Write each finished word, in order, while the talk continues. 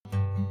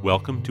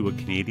Welcome to A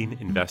Canadian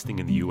Investing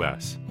in the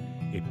U.S.,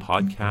 a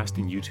podcast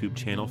and YouTube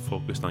channel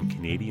focused on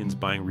Canadians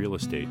buying real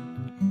estate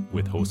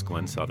with host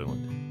Glenn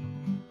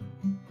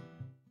Sutherland.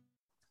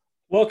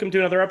 Welcome to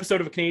another episode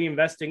of Canadian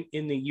Investing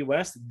in the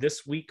U.S.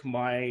 This week,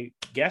 my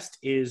guest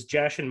is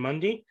Jashan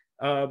Mundi.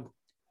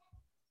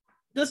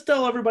 Just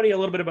tell everybody a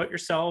little bit about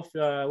yourself, a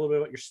little bit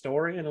about your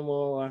story, and then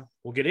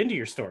we'll get into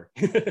your story.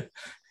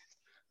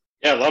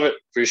 Yeah, love it.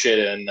 Appreciate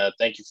it. And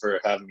thank you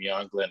for having me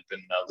on, Glenn. Been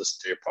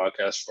listening to your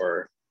podcast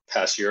for the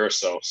past year or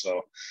so.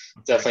 So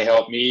definitely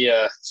helped me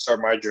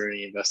start my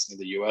journey investing in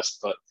the U.S.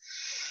 But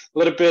a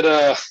little bit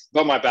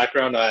about my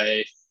background.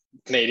 I'm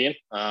Canadian.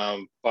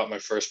 Bought my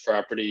first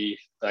property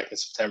back in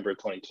September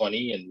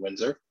 2020 in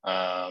Windsor.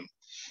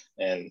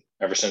 And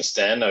ever since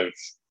then, I've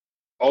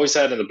always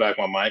had in the back of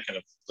my mind kind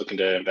of looking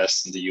to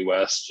invest in the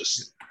U.S.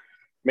 Just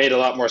made a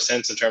lot more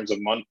sense in terms of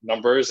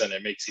numbers, and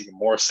it makes even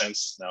more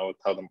sense now with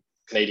how the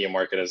Canadian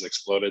market has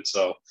exploded.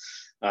 So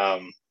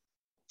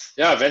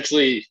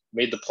eventually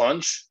made the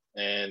plunge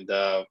and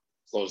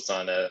closed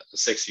on a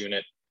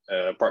 6-unit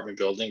apartment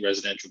building,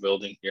 residential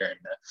building here in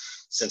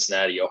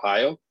Cincinnati,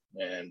 Ohio.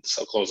 And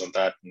so closed on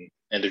that in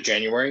end of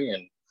January,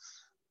 and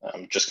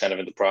I'm just kind of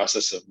in the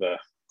process of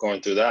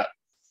going through that.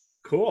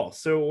 Cool.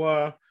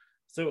 So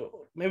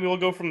maybe we'll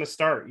go from the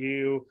start.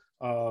 You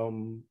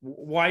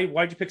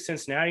why'd you pick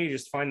Cincinnati? You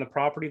just find the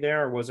property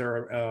there, or was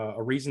there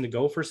a reason to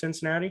go for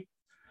Cincinnati?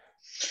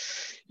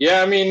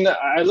 Yeah, I mean,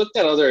 I looked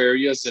at other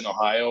areas in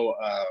Ohio.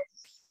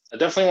 I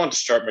definitely wanted to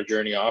start my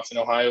journey off in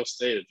Ohio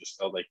State. It just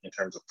felt like in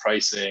terms of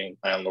pricing,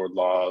 landlord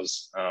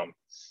laws,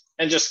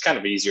 and just kind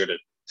of easier to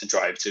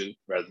drive to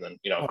rather than,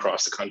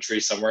 across the country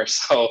somewhere.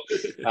 So,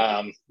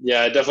 I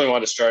definitely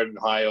wanted to start in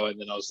Ohio.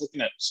 And then I was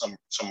looking at some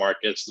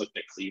markets, looked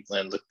at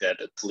Cleveland, looked at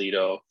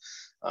Toledo,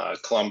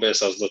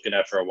 Columbus I was looking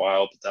at for a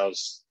while, but that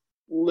was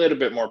a little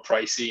bit more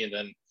pricey. And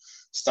then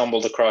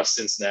stumbled across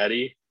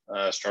Cincinnati,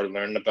 started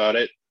learning about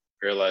it.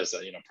 Realized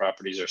that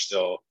properties are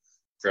still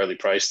fairly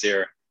priced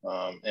there,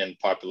 and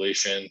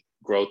population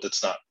growth.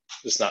 It's not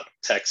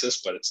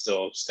Texas, but it's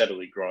still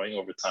steadily growing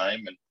over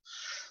time. And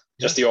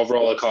just the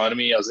overall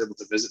economy, I was able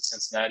to visit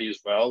Cincinnati as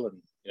well, and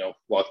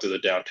walk through the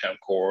downtown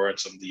core and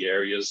some of the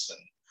areas, and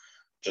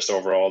just the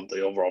overall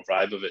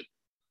vibe of it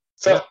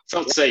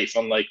felt safe,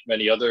 unlike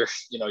many other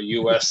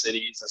U.S.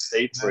 cities and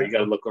states where you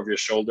got to look over your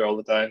shoulder all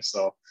the time.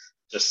 So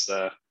just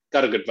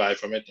got a good vibe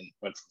from it and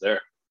went from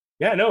there.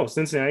 Yeah, no,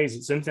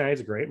 Cincinnati's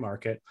a great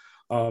market.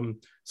 So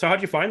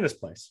how'd you find this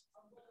place?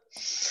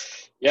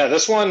 Yeah,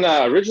 this one,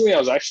 originally I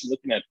was actually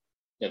looking at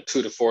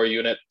 2 to 4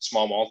 unit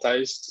small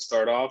multis to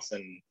start off.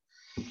 And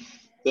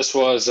this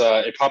was,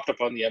 it popped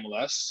up on the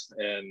MLS,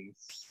 and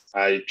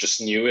I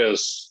just knew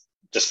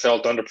just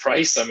felt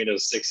underpriced. I mean, it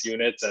was 6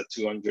 units at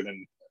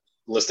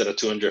listed at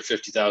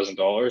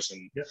 $250,000.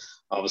 And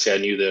obviously I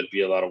knew there'd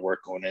be a lot of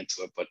work going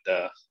into it, but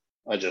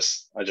I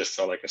just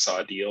felt like I saw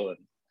a deal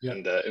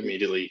and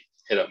immediately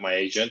hit up my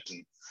agent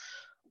and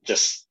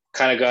just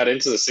kind of got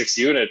into the 6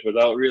 unit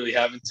without really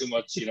having too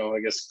much,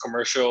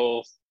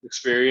 commercial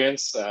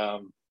experience.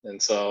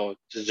 And so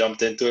just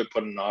jumped into it,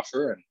 put an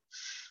offer, and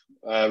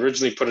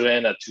originally put it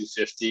in at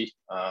 $250,000.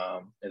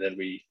 And then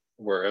we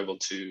were able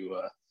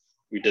to,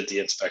 we did the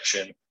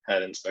inspection,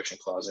 had an inspection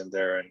clause in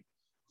there, and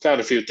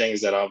found a few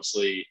things that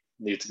obviously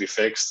needed to be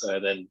fixed.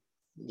 And then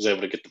was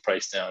able to get the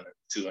price down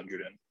at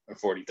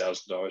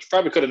 $240,000.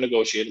 Probably could have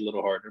negotiated a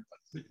little harder,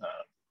 but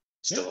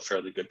still a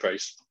fairly good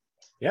price.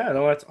 Yeah,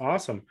 no, that's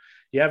awesome.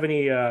 You have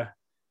any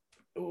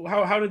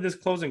how did this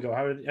closing go?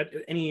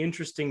 Any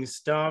interesting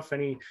stuff?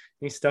 Any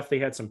stuff they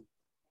had some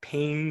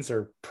pains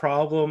or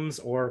problems,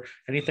 or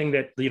anything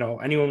that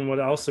anyone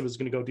else that was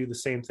going to go do the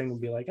same thing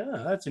would be like,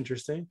 that's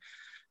interesting?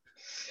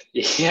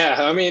 Yeah,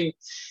 I mean,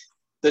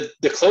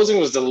 the closing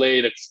was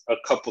delayed a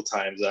couple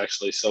times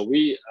actually. So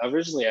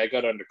I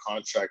got under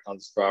contract on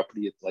this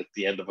property at like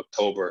the end of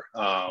October,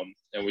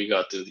 and we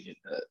got through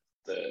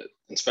the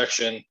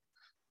inspection.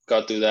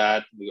 Got through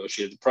that,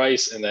 negotiated the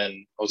price, and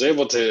then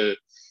we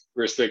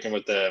were speaking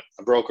with a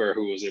broker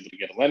who was able to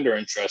get a lender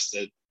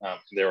interested. And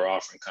they were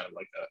offering kind of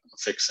like a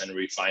fix and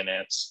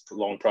refinance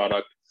loan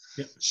product.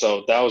 Yeah.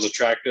 So that was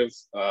attractive.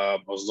 I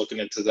was looking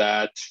into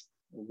that.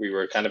 We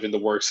were kind of in the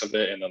works of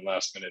it, and then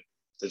last minute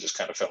they just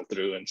kind of fell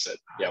through and said,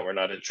 yeah, we're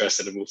not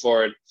interested to move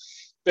forward.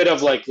 Bit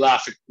of like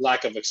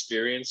lack of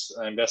experience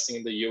investing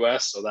in the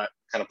US, so that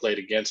kind of played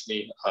against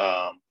me.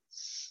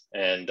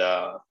 And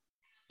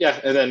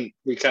then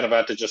we kind of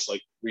had to just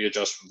like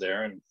readjust from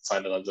there and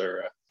find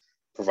another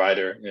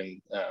provider,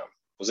 and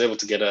was able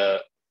to get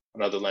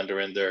another lender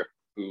in there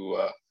who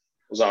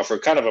was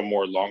offered kind of a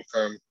more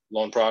long-term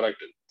loan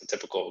product, the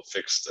typical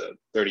fixed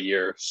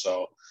 30-year.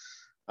 So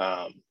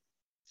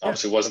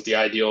obviously wasn't the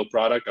ideal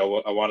product. I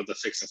wanted to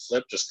fix and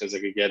flip just because I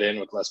could get in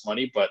with less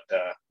money, but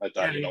I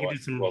thought, you do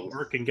some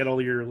work and get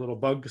all your little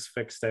bugs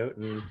fixed out.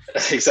 And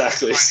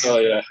exactly. So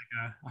like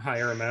a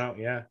higher amount.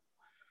 Yeah.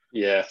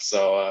 Yeah.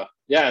 So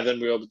and then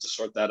we were able to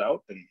sort that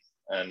out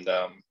and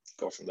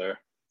go from there.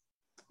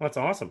 That's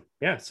awesome.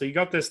 Yeah. So you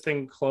got this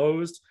thing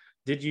closed.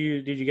 Did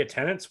you get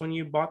tenants when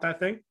you bought that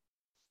thing?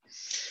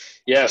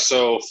 Yeah,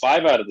 so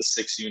 5 out of the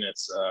 6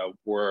 units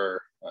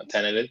were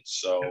tenanted.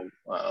 So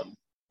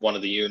one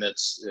of the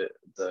units,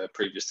 the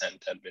previous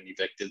tenant had been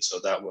evicted. So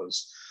that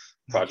was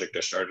a project I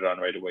started on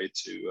right away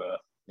to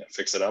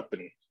fix it up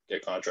and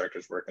get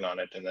contractors working on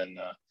it. And then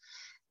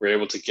we're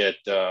able to get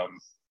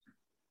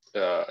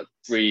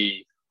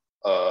 3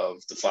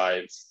 of the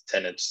 5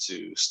 tenants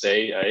to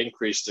stay. I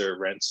increased their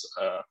rents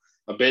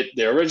a bit.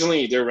 They're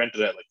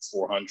rented at like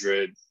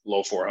 400,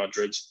 low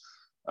 400s.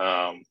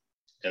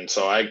 And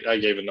so I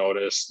gave a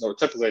notice. No,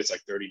 typically it's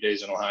like 30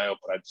 days in Ohio,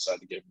 but I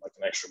decided to give them like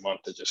an extra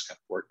month to just kind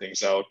of work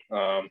things out.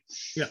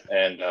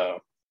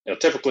 And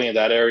typically in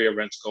that area,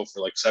 rents go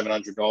for like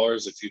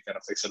 $700 if you kind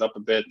of fix it up a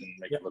bit and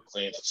make it look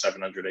clean. So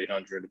 700,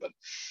 800. But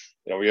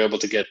we were able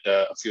to get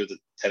a few of the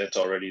tenants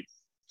already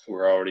who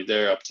were already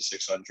there up to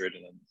 600,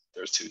 and then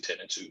there's 2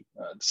 tenants who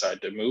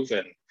decided to move.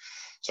 And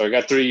so I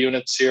got 3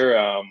 units here.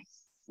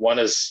 One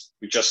is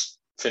we just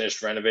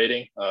finished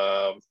renovating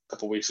a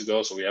couple weeks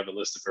ago, so we have it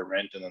listed for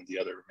rent, and then the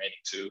other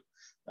remaining 2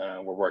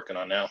 we're working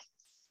on now.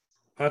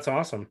 That's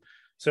awesome.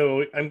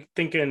 So I'm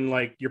thinking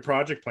like your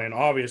project plan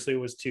obviously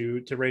was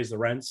to raise the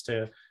rents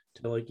to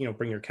like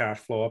bring your cash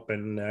flow up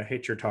and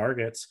hit your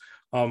targets.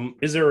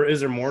 Is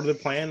there more to the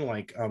plan,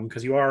 like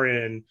because you are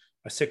in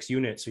a 6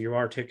 unit, so you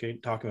are talking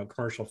about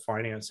commercial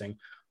financing?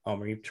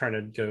 Are you trying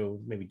to go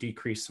maybe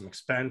decrease some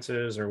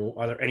expenses,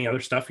 or any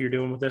other stuff you're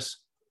doing with this?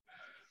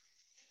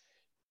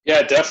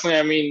 Yeah, definitely.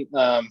 I mean,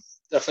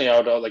 definitely I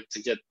would like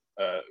to get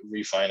a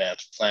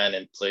refinance plan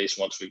in place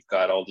once we've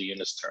got all the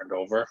units turned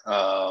over.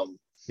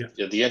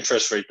 The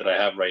interest rate that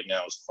I have right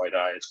now is quite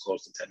high. It's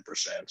close to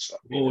 10%. So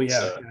you'll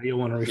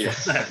want to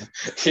refinance that.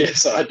 Yeah,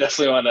 so I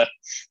definitely want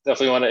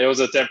to. It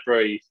was a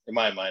temporary, in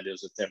my mind, it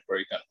was a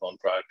temporary kind of loan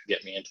product to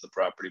get me into the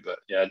property. But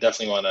yeah, I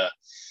definitely want to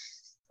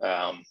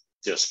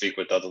just speak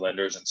with other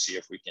lenders and see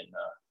if we can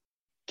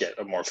get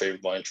a more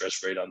favorable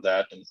interest rate on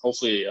that, and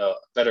hopefully a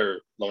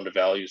better loan to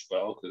value as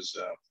well, because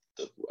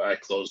I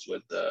closed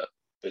with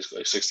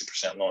basically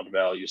 60% loan to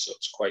value. So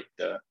it's quite,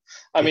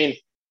 I mean,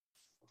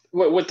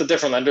 with the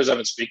different lenders I've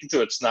been speaking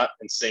to, it's not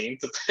insane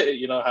to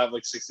pay, have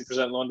like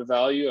 60% loan to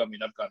value. I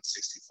mean, I've got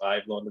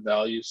 65 loan to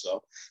value,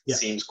 so it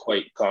seems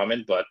quite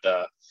common. But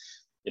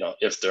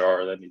if there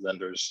are any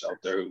lenders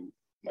out there who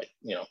might,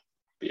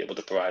 be able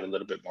to provide a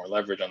little bit more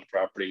leverage on the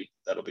property,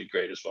 that'll be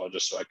great as well,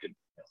 just so I could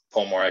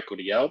pull more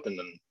equity out and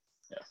then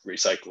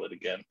recycle it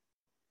again.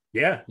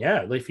 Yeah.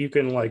 If you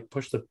can like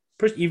push the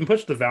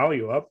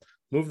value up,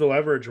 move the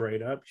leverage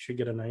rate up, you should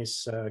get a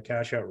nice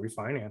cash out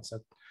refinance.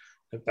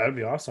 That would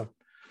be awesome.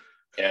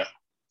 Yeah.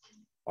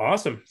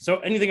 Awesome. So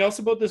anything else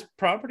about this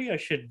property I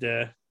should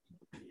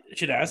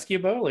ask you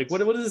about? Like, what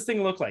does this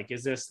thing look like?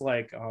 Is this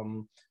like,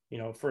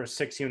 for a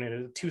 6 unit,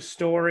 is it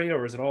 2-story,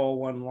 or is it all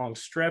one long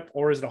strip,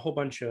 or is it a whole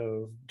bunch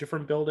of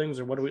different buildings,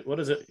 or what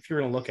is it? If you're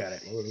going to look at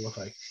it, what would it look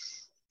like?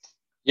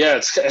 Yeah,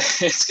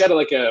 it's got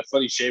like a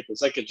funny shape.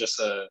 It's like just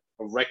a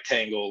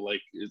rectangle,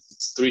 like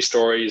it's 3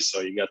 stories.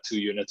 So you got 2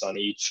 units on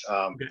each,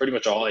 pretty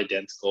much all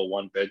identical,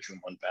 1 bedroom,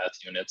 1 bath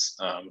units.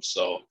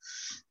 So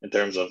in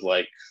terms of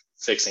like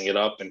fixing it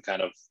up and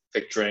kind of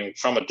picturing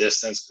from a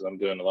distance, because I'm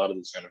doing a lot of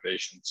these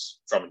renovations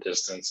from a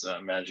distance,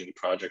 managing the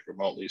project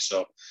remotely.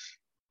 So,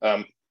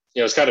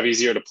 it's kind of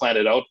easier to plan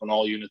it out when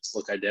all units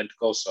look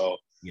identical. So,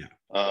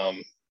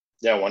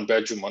 1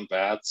 bedroom, 1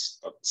 bath,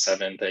 about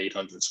 700 to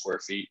 800 square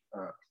feet.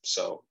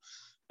 So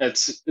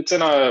it's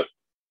in a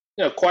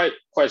quiet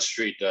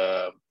street.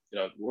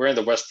 We're in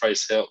the West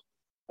Price Hill,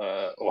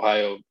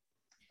 Ohio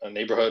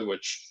neighborhood,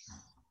 which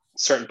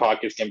certain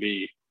pockets can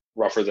be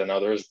rougher than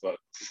others, but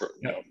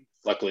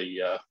luckily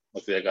I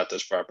got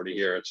this property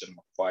here. It's in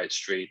a quiet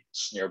street.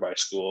 It's nearby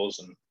schools,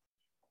 and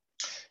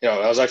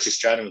I was actually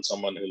chatting with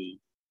someone who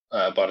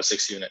bought a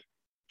 6 unit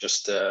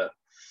just a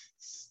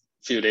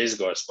few days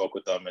ago. I spoke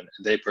with them, and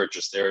they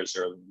purchased theirs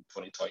early in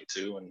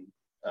 2022, and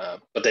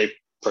but they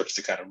purchased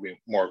a kind of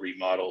more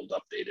remodeled,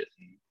 updated,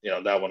 and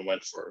that one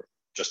went for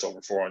just over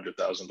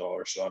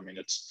 $400,000. So I mean,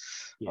 it's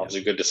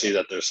obviously good to see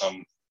that there's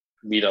some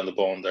meat on the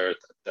bone there.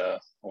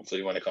 That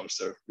hopefully, when it comes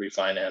to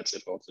refinance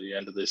it, hopefully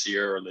end of this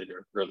year or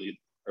later, early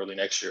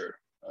next year,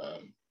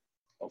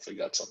 hopefully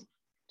got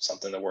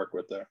something to work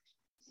with there.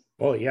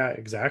 Well, yeah,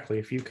 exactly.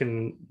 If you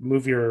can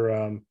move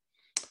the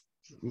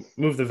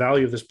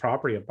value of this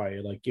property up by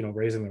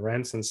raising the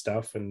rents and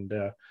stuff, and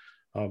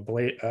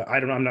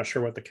I'm not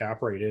sure what the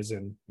cap rate is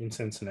in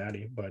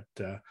Cincinnati, but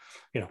I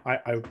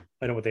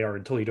know what they are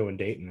in Toledo and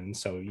Dayton, and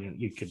so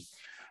you could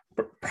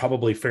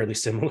probably fairly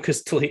similar,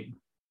 because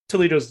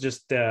Toledo's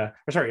just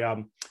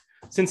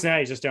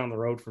Cincinnati's just down the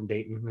road from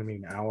Dayton, maybe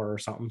an hour or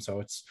something,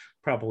 so it's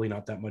probably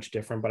not that much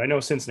different. But I know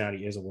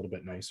Cincinnati is a little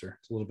bit nicer.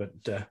 It's a little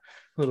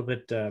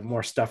bit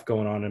more stuff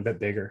going on and a bit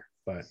bigger.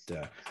 But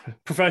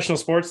professional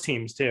sports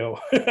teams too.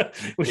 The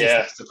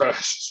professional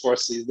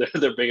sports teams,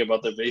 they're big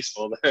about their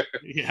baseball there.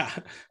 Yeah.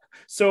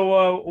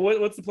 So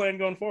what's the plan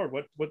going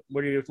forward? What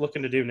are you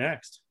looking to do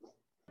next?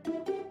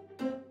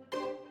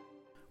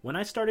 When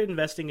I started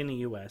investing in the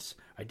U.S.,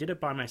 I did it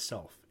by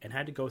myself and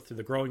had to go through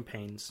the growing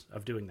pains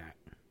of doing that.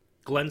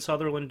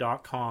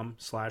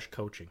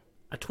 GlennSutherland.com/coaching.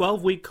 A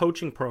 12-week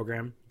coaching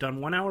program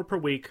done 1 hour per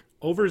week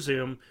over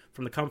Zoom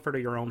from the comfort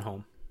of your own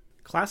home.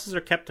 Classes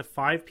are kept to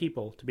 5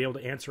 people to be able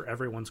to answer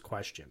everyone's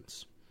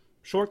questions.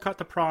 Shortcut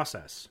the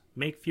process.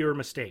 Make fewer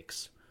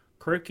mistakes.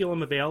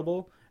 Curriculum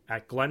available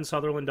at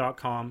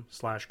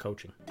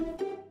glensutherland.com/coaching.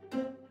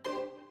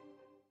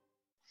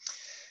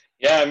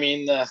 Yeah, I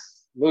mean,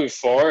 moving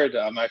forward,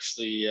 I'm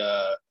actually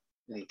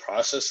in the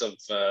process of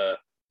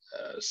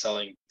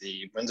selling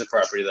the Windsor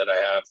property that I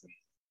have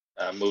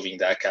and moving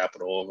that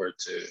capital over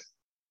to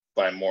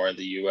buy more in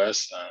the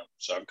U.S.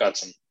 So I've got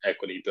some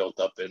equity built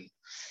up in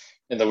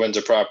the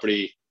Windsor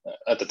property.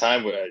 At the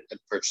time, I had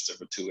purchased it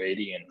for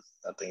 280, and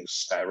that thing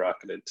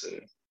skyrocketed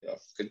to,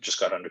 it just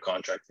got under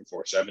contract for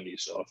 470.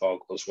 So if all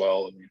goes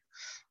well, I mean,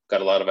 got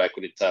a lot of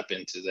equity to tap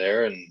into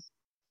there, and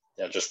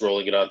just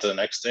rolling it on to the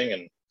next thing.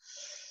 And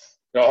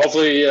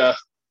hopefully,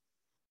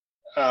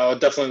 I'll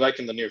definitely like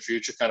in the near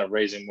future, kind of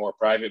raising more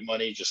private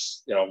money,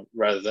 just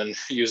rather than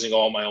using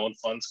all my own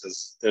funds,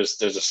 because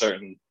there's a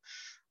certain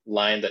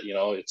line that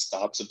it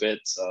stops a bit.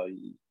 So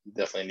you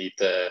definitely need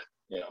to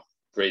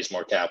raise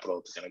more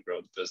capital to kind of grow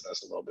the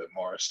business a little bit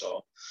more.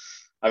 So,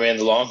 I mean,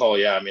 the long haul,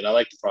 I mean, I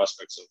like the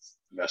prospects of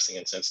investing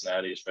in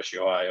Cincinnati, especially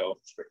Ohio,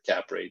 for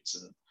cap rates.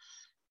 And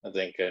I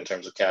think in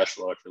terms of cash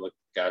flow, if you're looking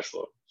at cash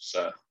flow, it's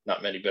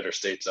not many better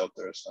states out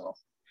there. So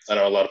I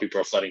know a lot of people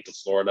are flooding to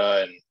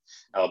Florida, and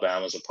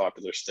Alabama is a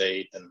popular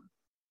state, and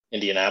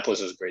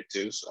Indianapolis is great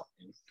too. So,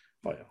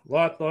 oh yeah,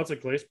 lots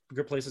of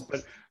good places.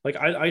 But like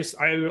I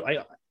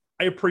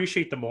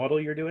appreciate the model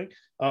you're doing,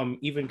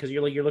 even because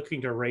you're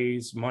looking to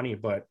raise money.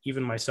 But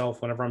even myself,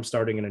 whenever I'm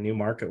starting in a new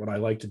market, what I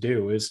like to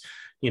do is,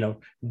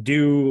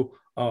 do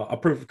a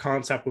proof of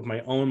concept with my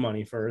own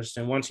money first.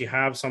 And once you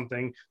have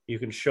something, you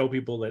can show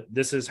people that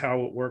this is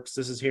how it works.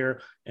 This is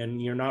here,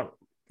 and you're not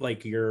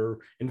like your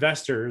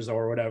investors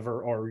or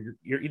whatever, or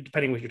you're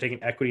depending if you're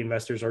taking equity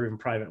investors or even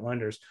private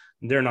lenders,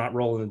 they're not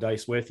rolling the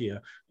dice with you.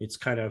 It's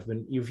kind of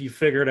you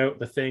figured out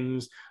the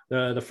things.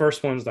 The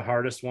first one's the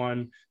hardest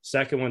one,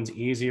 second one's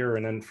easier,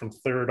 and then from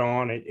third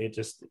on, it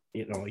just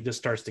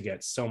starts to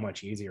get so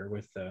much easier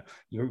with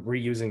you're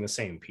reusing the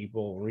same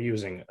people,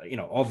 reusing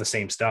all the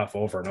same stuff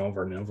over and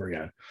over and over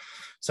again.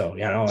 So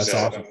that's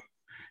awesome.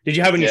 Did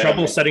you have any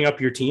trouble setting up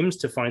your teams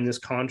to find this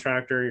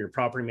contractor, your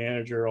property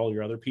manager, all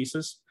your other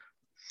pieces?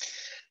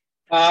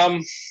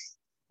 I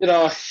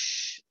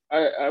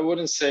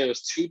wouldn't say it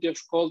was too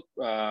difficult.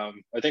 I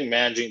think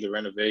managing the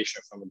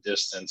renovation from a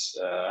distance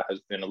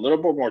has been a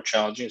little bit more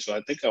challenging. So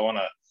I think I want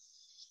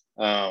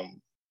to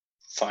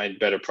find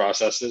better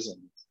processes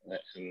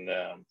and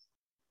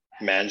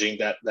managing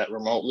that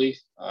remotely.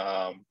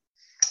 But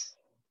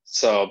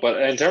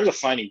in terms of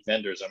finding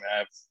vendors, I mean,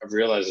 I've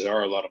realized there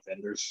are a lot of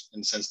vendors in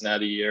the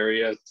Cincinnati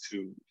area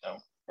who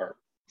are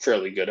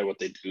fairly good at what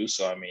they do.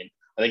 So I mean,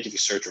 I think if you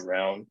search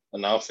around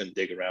enough and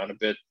dig around a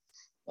bit,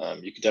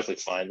 you can definitely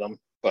find them.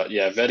 But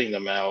vetting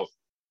them out,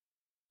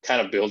 kind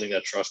of building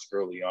that trust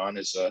early on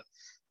is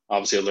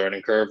obviously a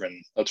learning curve.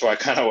 And that's why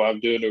I'm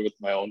doing it with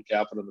my own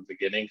capital in the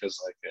beginning, because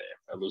if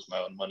I lose my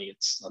own money,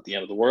 it's not the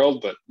end of the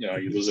world. But,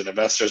 you lose an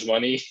investor's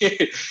money,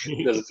 it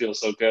doesn't feel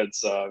so good.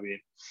 So, I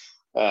mean,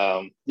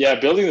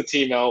 building the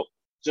team out,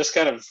 just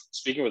kind of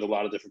speaking with a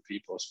lot of different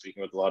people,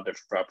 speaking with a lot of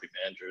different property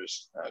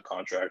managers,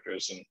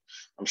 contractors. And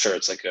I'm sure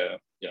it's like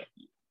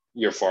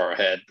you're far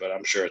ahead, but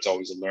I'm sure it's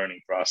always a learning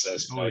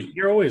process.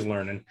 You're always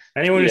learning.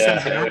 Anyone who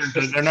says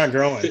they're not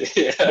growing.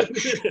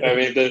 I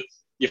mean,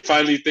 you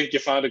finally think you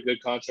found a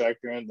good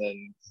contractor, and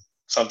then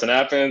something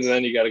happens, and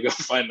then you got to go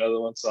find another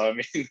one. So I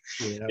mean,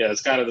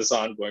 it's kind of this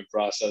ongoing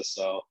process.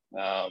 So,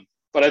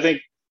 but I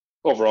think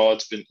overall,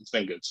 it's been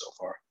good so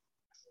far.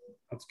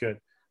 That's good.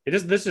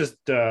 This just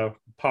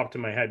popped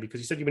in my head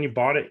because you said when you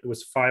bought it, it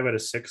was 5 out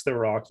of 6 that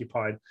were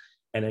occupied.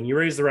 And then you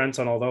raised the rents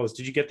on all those.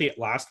 Did you get the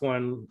last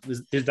one?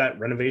 Did that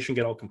renovation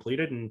get all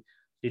completed? And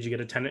did you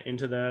get a tenant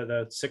into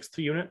the 6th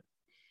unit?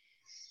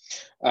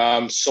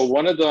 So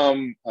one of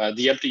them,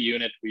 the empty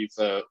unit, we've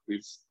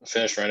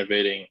finished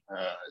renovating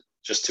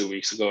just 2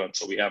 weeks ago, and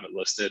so we have it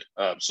listed.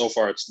 So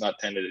far, it's not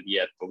tenanted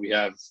yet, but we've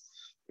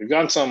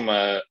gotten some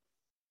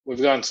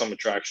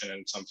attraction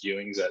and some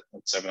viewings at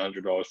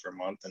 $700 per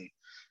month, and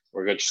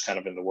we're just kind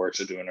of in the works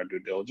of doing our due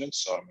diligence.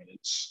 So I mean,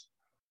 it's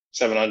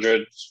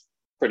 700.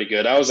 Pretty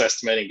good. I was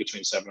estimating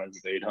between 700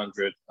 to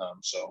 800.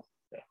 So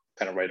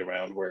kind of right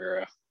around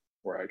where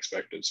I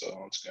expected. So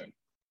that's good.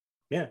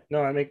 Yeah,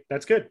 no,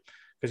 that's good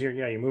because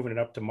you're moving it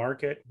up to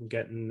market and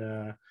getting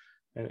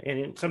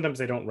and sometimes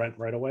they don't rent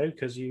right away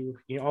because you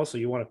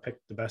want to pick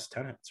the best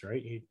tenants,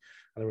 right?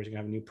 Otherwise you're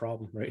gonna have a new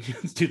problem, right?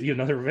 Let's do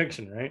another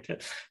eviction, right?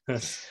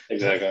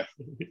 Exactly.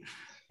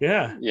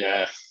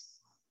 Yeah.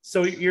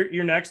 So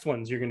your next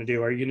ones you're gonna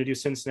do? Are you gonna do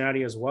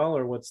Cincinnati as well,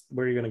 or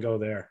where are you gonna go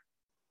there?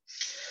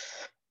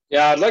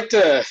 Yeah, I'd like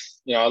to,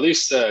 at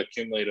least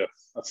accumulate a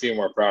few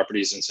more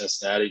properties in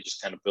Cincinnati, just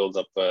kind of build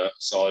up a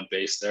solid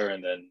base there.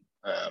 And then,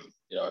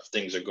 if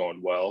things are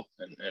going well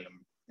and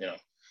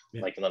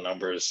liking the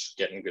numbers,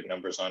 getting good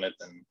numbers on it,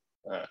 then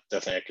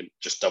definitely I could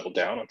just double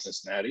down on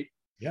Cincinnati.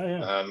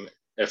 Yeah.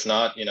 If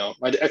not,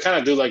 I kind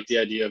of do like the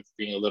idea of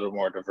being a little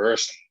more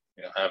diverse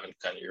having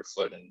kind of your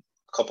foot in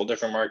a couple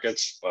different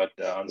markets. But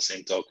on the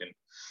same token,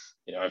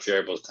 if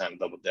you're able to kind of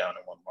double down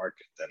in one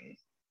market, then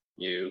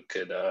you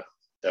could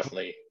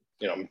definitely,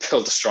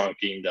 build a strong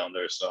team down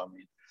there. So, I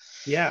mean,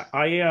 yeah,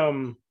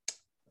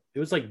 it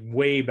was like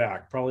way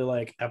back, probably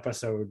like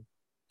episode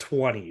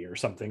 20 or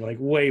something, like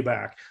way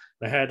back.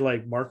 I had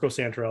like Marco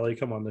Santarelli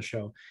come on the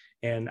show,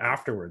 and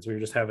afterwards we were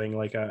just having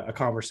like a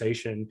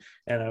conversation,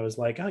 and I was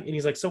like, oh, and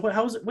he's like, so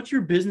what's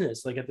your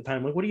business like at the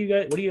time? Like, what are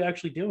you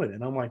actually doing?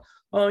 And I'm like,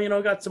 oh,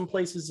 I got some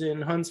places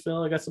in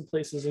Huntsville, I got some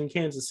places in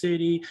Kansas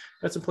City,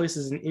 got some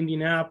places in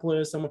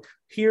Indianapolis, I'm like,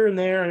 here and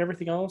there and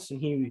everything else.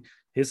 And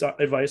his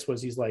advice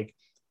was, he's like,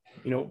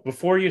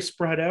 before you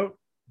spread out,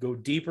 go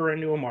deeper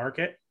into a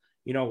market,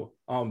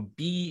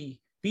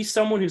 be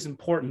someone who's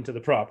important to the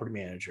property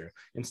manager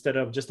instead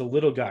of just a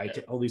little guy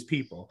to all these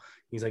people.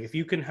 He's like, if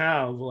you can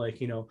have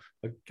like,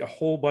 a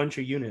whole bunch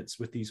of units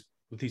with these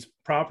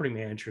property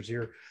managers,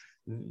 you're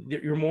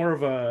more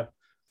of a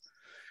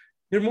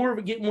get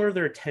more of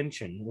their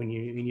attention when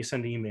you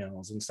send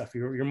emails and stuff.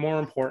 You're more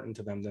important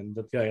to them than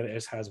the guy that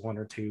just has one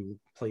or two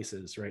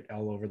places right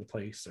all over the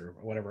place or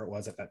whatever it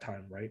was at that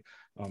time, right?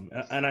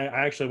 And I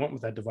actually went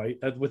with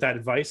that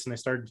advice, and I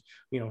started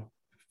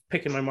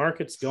picking my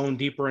markets, going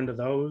deeper into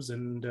those,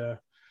 and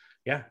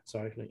so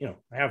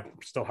I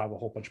still have a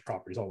whole bunch of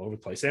properties all over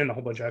the place and a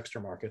whole bunch of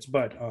extra markets,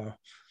 but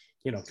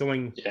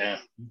going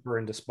deeper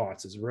into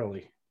spots is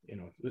really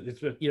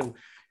it's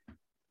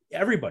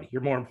everybody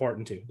you're more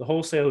important to. The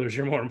wholesalers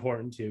you're more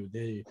important to.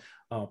 The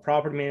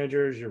property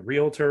managers, your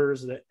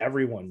realtors,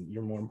 everyone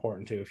you're more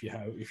important to if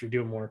you're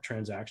doing more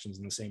transactions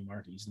in the same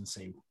market using the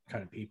same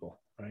kind of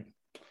people, right?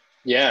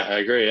 Yeah, I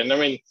agree. And I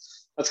mean,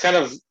 that's kind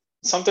of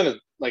something that,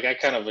 like, I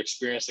kind of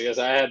experienced. I guess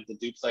I had the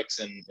duplex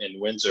in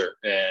Windsor,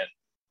 and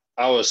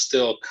I was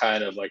still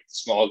kind of like the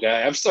small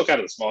guy. I'm still kind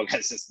of the small guy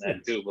in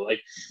Cincinnati too, but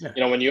like,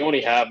 when you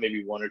only have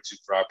maybe one or two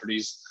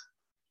properties,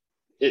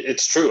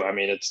 it's true. I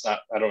mean, it's not,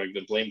 I don't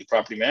even blame the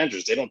property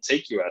managers. They don't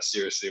take you as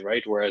seriously,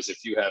 right? Whereas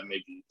if you have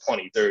maybe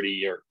 20,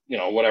 30 or,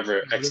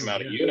 whatever X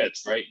amount of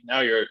units, right? Now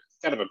you're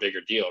kind of a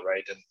bigger deal,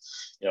 right?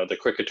 And, the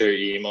quicker to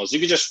your emails, you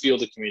could just feel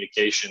the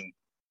communication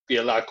be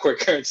a lot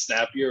quicker and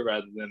snappier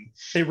rather than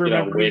they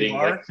remember waiting.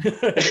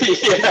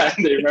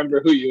 They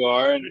remember who you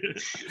are, and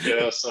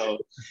so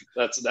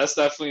that's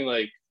definitely,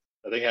 like,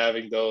 I think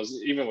having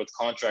those, even with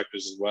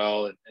contractors as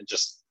well, and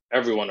just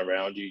everyone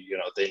around you,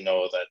 they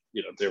know that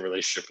their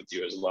relationship with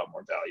you is a lot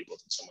more valuable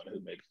than someone who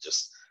maybe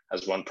just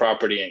has one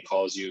property and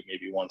calls you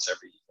maybe once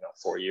every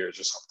 4 years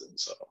or something.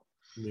 So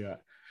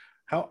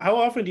how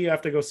often do you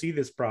have to go see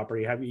this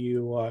property? Have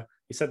you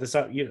you set this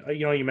up,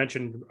 you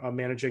mentioned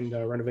managing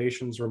the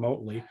renovations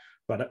remotely,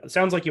 but it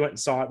sounds like you went and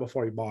saw it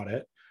before you bought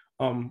it.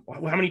 How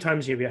many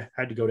times have you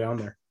had to go down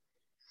there?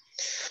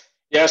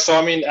 Yeah, so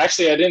I mean,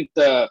 actually I didn't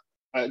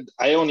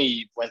I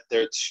only went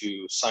there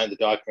to sign the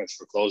documents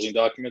for closing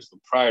documents,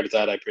 but prior to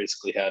that, I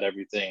basically had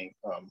everything.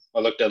 I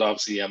looked at,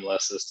 obviously, the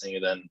MLS listing,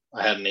 and then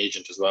I had an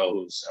agent as well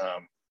who's,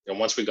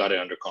 once we got it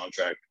under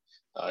contract,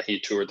 he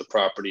toured the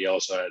property.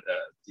 Also had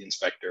the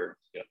inspector,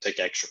 take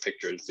extra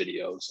pictures,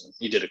 videos, and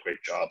he did a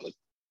great job, like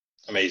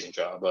amazing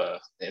job,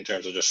 in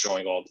terms of just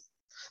showing all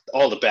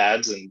the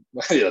bads, and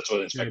that's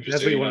what inspectors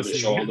do. You want to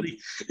show all the,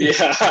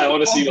 I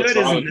want to see what's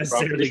wrong with the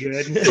property.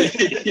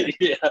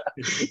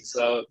 Good.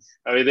 So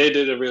I mean, they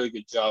did a really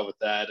good job with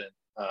that, and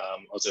I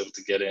was able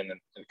to get in and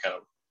kind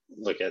of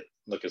look at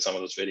some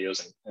of those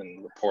videos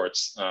and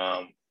reports.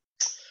 But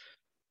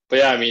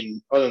yeah, I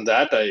mean, other than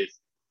that,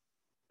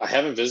 I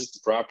haven't visited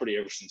the property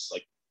ever since,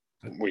 like,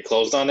 we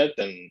closed on it,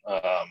 and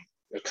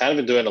I've kind of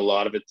been doing a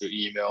lot of it through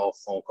email,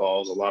 phone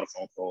calls, a lot of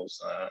phone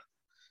calls, a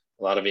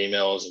lot of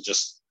emails, and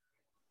just,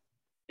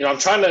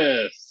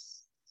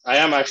 I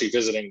am actually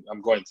visiting.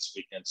 I'm going this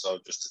weekend, so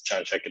just to try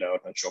to check it out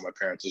and show my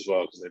parents as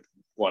well, because they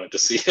wanted to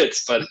see it.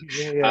 But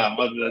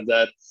other than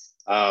that,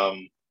 I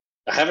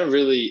haven't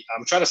really,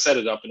 I'm trying to set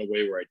it up in a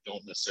way where I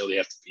don't necessarily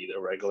have to be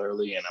there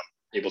regularly, and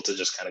I'm able to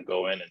just kind of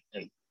go in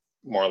and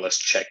more or less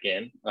check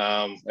in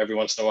every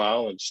once in a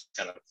while and just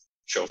kind of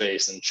show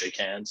face and shake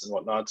hands and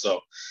whatnot.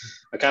 So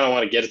I kind of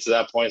want to get it to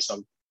that point. So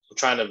I'm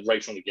trying to,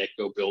 right from the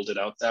get-go, build it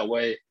out that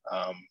way,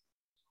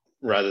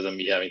 rather than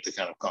me having to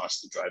kind of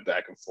constantly drive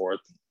back and forth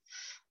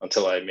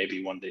until I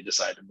maybe one day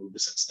decide to move to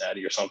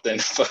Cincinnati or something.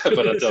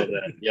 But until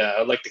then,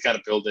 I'd like to kind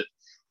of build it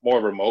more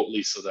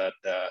remotely so that,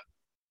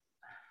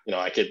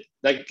 I could,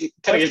 that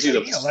kind of gives you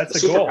the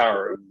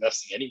superpower of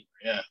investing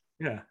anywhere.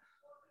 Yeah.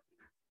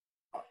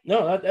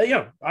 No, I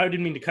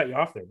didn't mean to cut you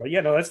off there, but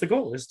that's the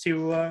goal, is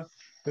to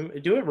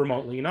do it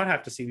remotely. You not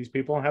have to see these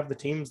people and have the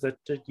teams that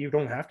you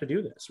don't have to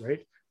do this,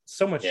 right? It's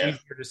so much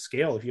easier to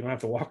scale if you don't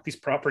have to walk these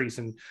properties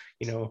and,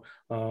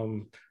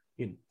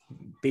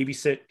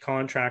 babysit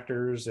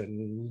contractors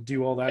and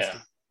do all that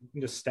stuff. You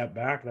can just step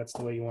back. That's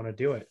the way you want to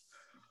do it.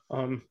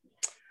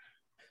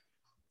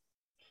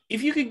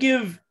 If you could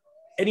give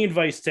any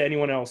advice to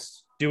anyone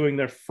else doing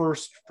their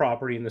first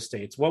property in the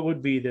States, what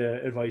would be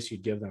the advice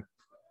you'd give them?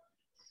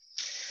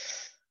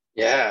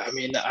 Yeah, I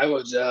mean, I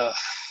would, I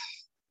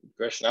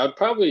would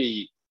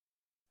probably,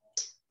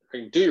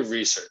 do your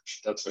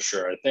research. That's for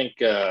sure. I think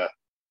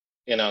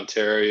in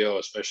Ontario,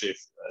 especially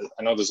if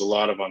I know there's a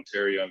lot of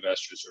Ontario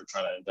investors who are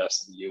trying to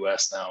invest in the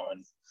US now,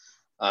 and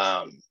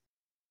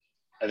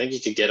I think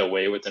you could get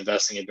away with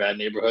investing in bad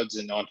neighborhoods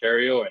in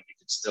Ontario, and you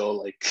could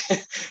still like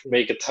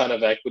make a ton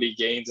of equity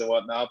gains and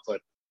whatnot.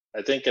 But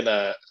I think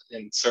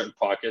in certain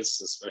pockets,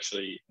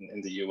 especially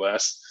in the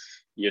US,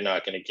 you're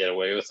not going to get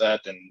away with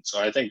that. And so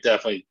I think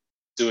definitely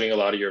doing a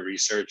lot of your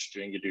research,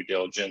 doing your due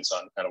diligence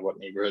on kind of what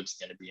neighborhoods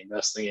you're going to be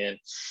investing in,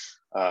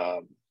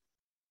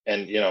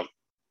 and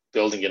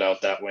building it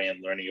out that way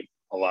and learning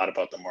a lot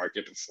about the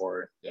market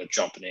before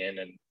jumping in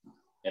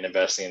and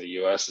investing in the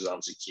US is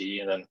obviously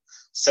key. And then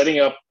setting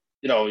up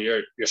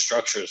your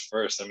structures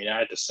first. I mean, I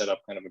had to set up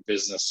kind of a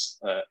business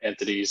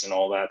entities and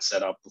all that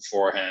set up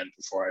beforehand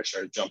before I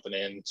started jumping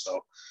in. So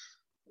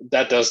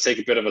that does take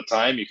a bit of a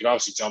time. You can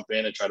obviously jump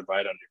in and try to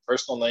buy it under your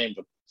personal name,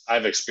 but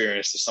I've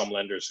experienced some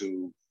lenders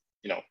who,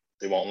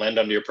 they won't lend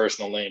under your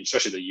personal name,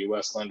 especially the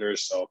US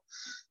lenders. So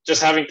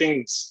just having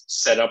things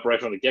set up right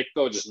from the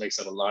get-go just makes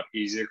it a lot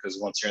easier, because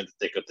once you're in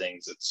the thick of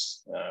things,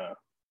 it's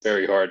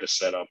very hard to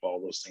set up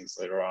all those things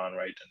later on,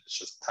 right? And it's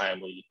just a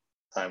timely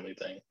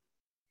thing.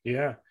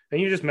 Yeah. And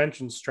you just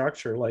mentioned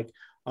structure. Like,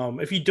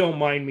 if you don't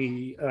mind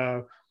me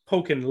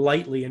poking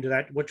lightly into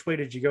that, which way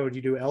did you go? Did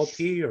you do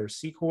LP or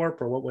C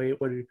Corp, or what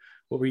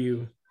were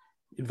you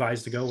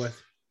advised to go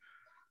with?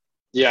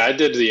 Yeah, I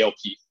did the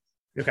LP.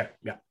 Okay.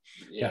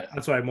 Yeah.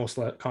 That's what I most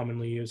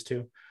commonly use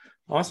too.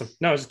 Awesome.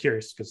 No, I was just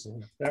curious, because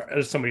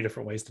there's so many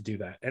different ways to do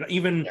that. And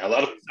even a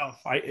lot of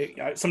myself,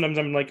 I sometimes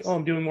I'm like, oh,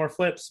 I'm doing more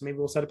flips. Maybe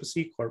we'll set up a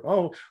C Corp.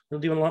 Oh, we're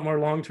doing a lot more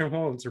long-term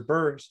holds or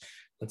burrs.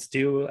 Let's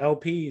do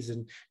LPs.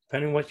 And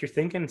depending on what you're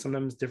thinking,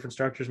 sometimes different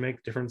structures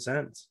make different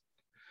sense.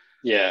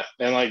 Yeah.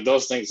 And like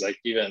those things, like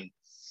even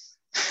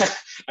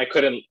I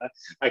couldn't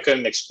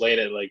explain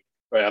it like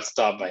right off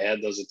the top of my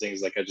head. Those are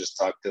things like I just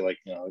talked to, like,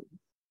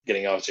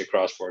 getting obviously a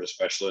cross-border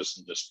specialist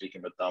and just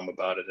speaking with them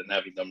about it and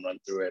having them run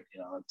through it.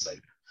 It's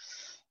like,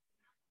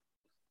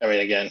 I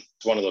mean, again,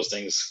 it's one of those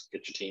things,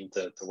 get your team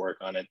to work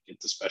on it, get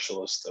the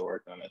specialists to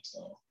work on it.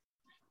 So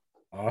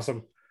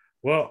awesome.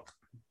 Well,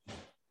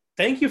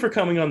 thank you for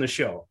coming on the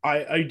show.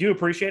 I do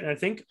appreciate it. And I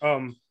think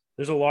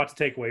there's a lot to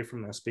take away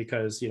from this,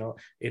 because,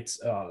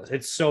 it's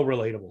so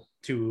relatable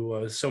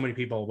to so many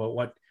people about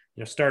what,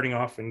 starting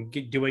off and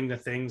doing the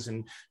things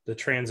and the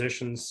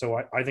transitions.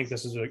 So I think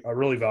this is a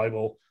really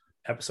valuable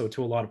episode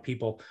to a lot of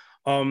people.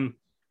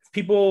 If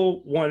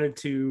people wanted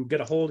to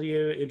get a hold of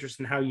you,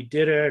 interested in how you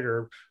did it,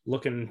 or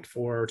looking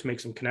to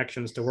make some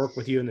connections to work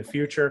with you in the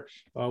future,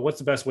 what's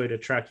the best way to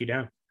track you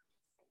down?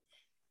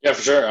 Yeah,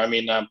 for sure. I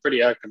mean, I'm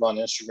pretty active on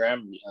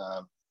Instagram.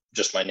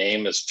 Just my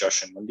name is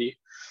Jashan Mundi.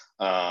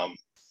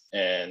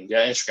 And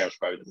yeah, Instagram is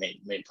probably the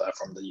main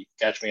platform that you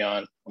can catch me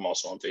on. I'm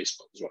also on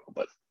Facebook as well.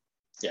 But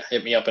yeah,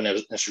 hit me up on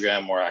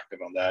Instagram, more active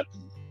on that.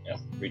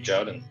 Reach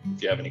out, and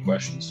if you have any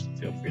questions,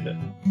 feel free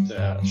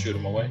to shoot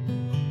them away.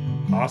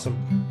 Awesome.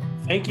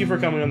 Thank you for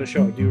coming on the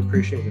show. I do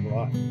appreciate it a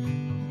lot.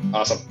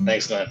 Awesome.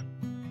 Thanks, Glenn.